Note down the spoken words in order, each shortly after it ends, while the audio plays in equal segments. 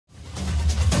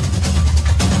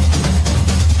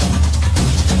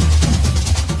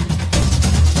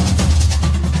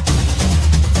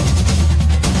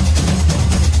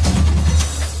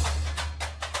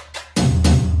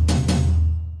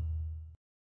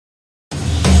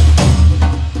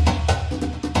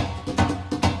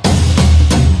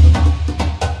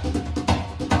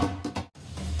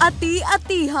Ati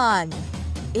Atihan.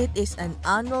 It is an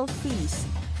annual feast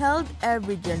held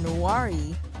every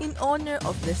January in honor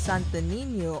of the Santo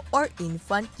Niño or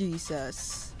Infant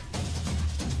Jesus.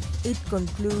 It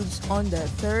concludes on the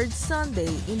third Sunday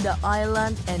in the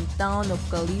island and town of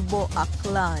Calibo,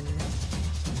 Aklan.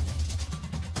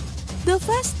 The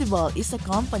festival is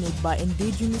accompanied by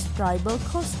indigenous tribal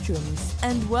costumes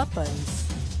and weapons,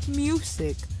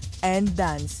 music, and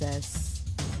dances.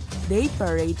 They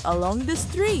parade along the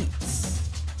streets.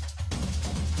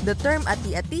 The term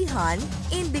Ati Atihan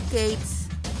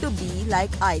indicates to be like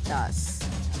Aitas.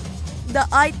 The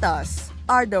Aitas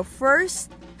are the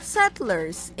first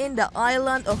settlers in the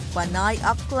island of Panay,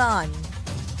 Aklan.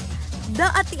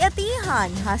 The Ati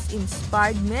Atihan has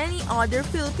inspired many other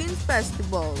Philippine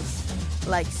festivals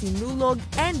like Sinulog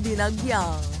and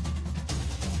Dinagyang.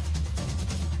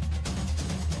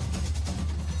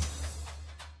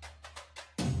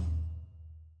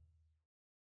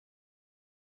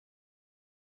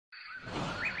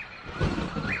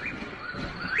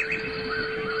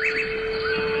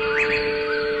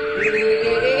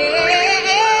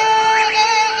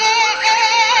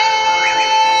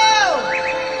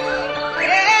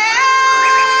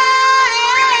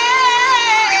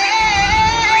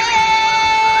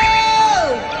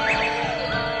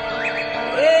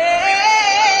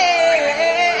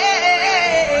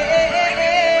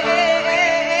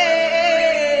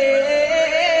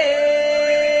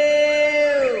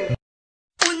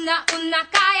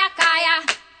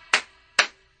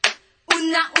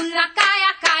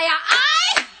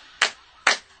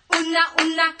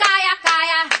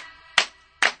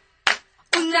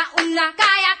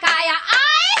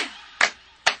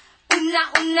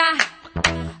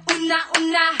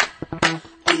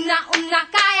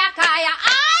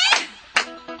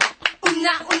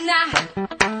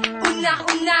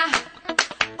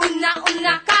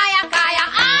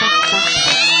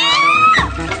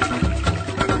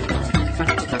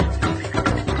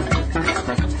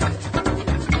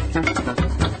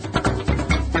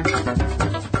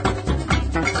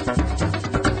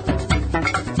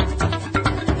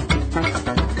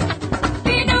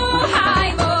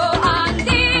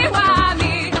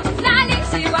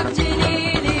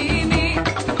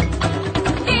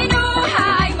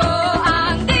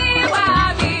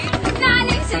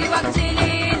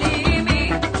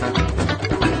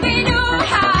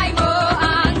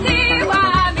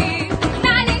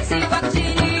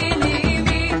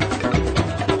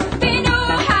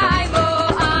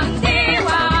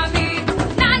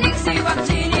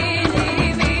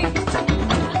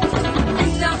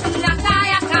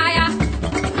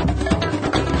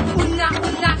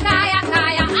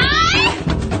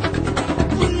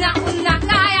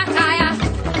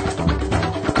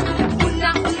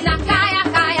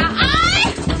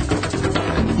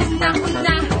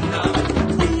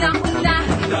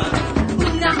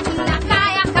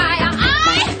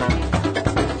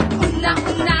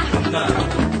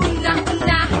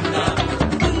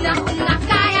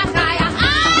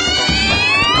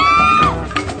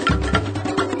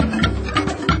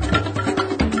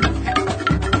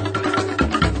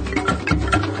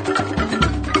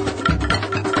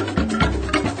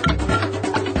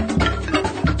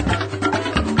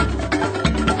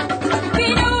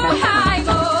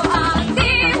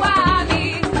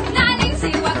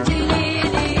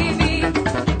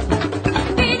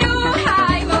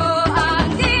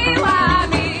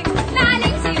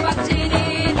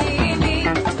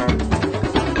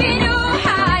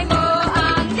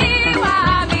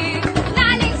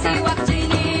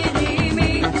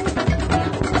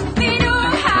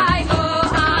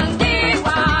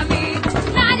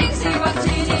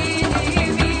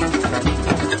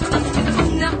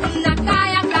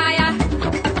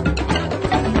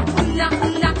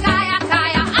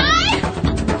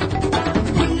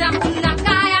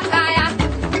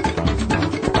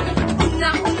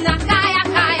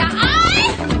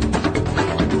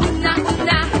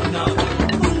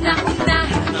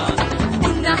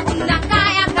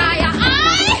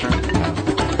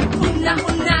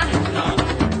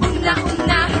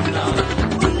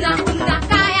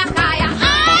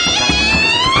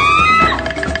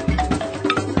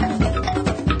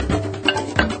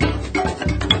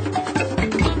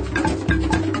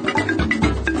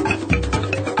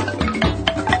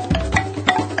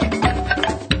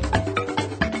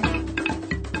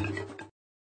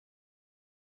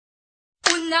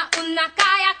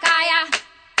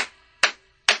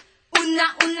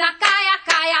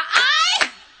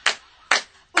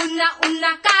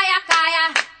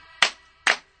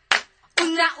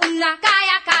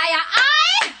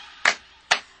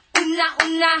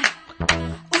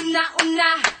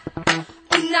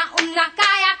 Una, una,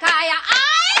 kaya, kaya,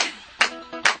 ay!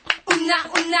 Una,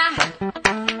 una,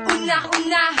 una,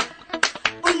 una.